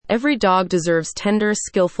every dog deserves tender,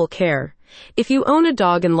 skillful care. If you own a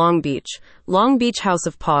dog in Long Beach House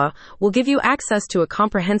of Paw will give you access to a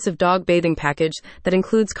comprehensive dog bathing package that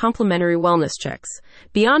includes complimentary wellness checks.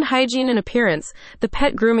 Beyond hygiene and appearance, the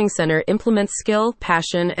Pet Grooming Center implements skill,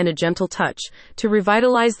 passion, and a gentle touch to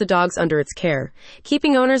revitalize the dogs under its care,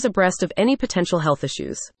 keeping owners abreast of any potential health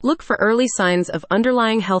issues. Look for early signs of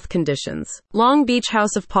underlying health conditions. Long Beach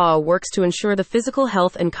House of Paw works to ensure the physical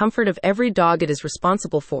health and comfort of every dog it is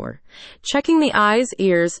responsible for, checking the eyes,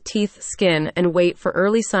 ears, teeth, skin, and weight for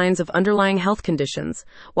early signs of underlying health conditions,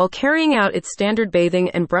 while carrying out its standard bathing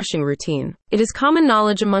and brushing routine. It is common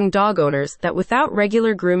knowledge among dog owners that without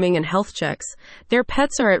regular grooming and health checks, their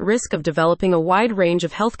pets are at risk of developing a wide range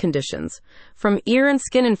of health conditions, from ear and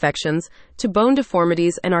skin infections to bone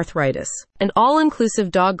deformities and arthritis. An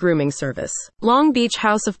all-inclusive dog grooming service. Long Beach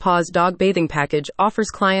House of Paw's dog bathing package offers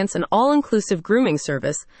clients an all-inclusive grooming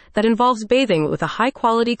service that involves bathing with a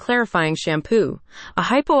high-quality clarifying shampoo, a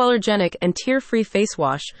hypoallergenic and tear-free face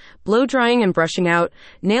wash, blow-drying and brushing out,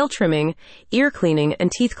 nail trimming, ear cleaning,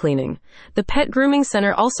 and teeth cleaning. The Pet Grooming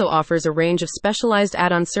Center also offers a range of specialized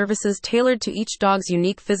add-on services tailored to each dog's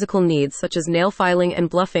unique physical needs, such as nail filing and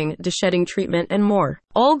bluffing, deshedding treatment, and more.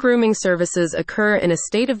 All grooming services occur in a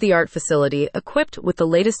state-of-the-art facility equipped with the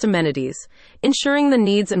latest amenities, ensuring the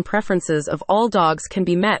needs and preferences of all dogs can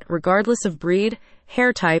be met regardless of breed,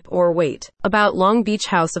 hair type, or weight. About Long Beach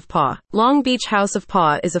House of Paw. Long Beach House of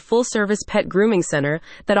Paw is a full-service pet grooming center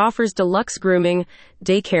that offers deluxe grooming,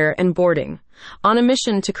 daycare, and boarding. On a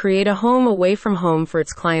mission to create a home away from home for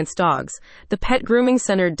its clients' dogs, the Pet Grooming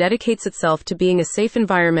Center dedicates itself to being a safe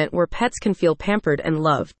environment where pets can feel pampered and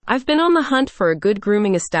loved. I've been on the hunt for a good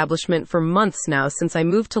grooming establishment for months now since I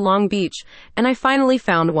moved to Long Beach, and I finally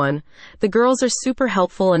found one. The girls are super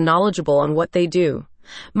helpful and knowledgeable on what they do.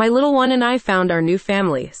 My little one and I found our new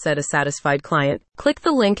family, said a satisfied client. Click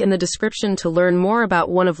the link in the description to learn more about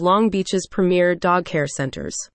one of Long Beach's premier dog care centers.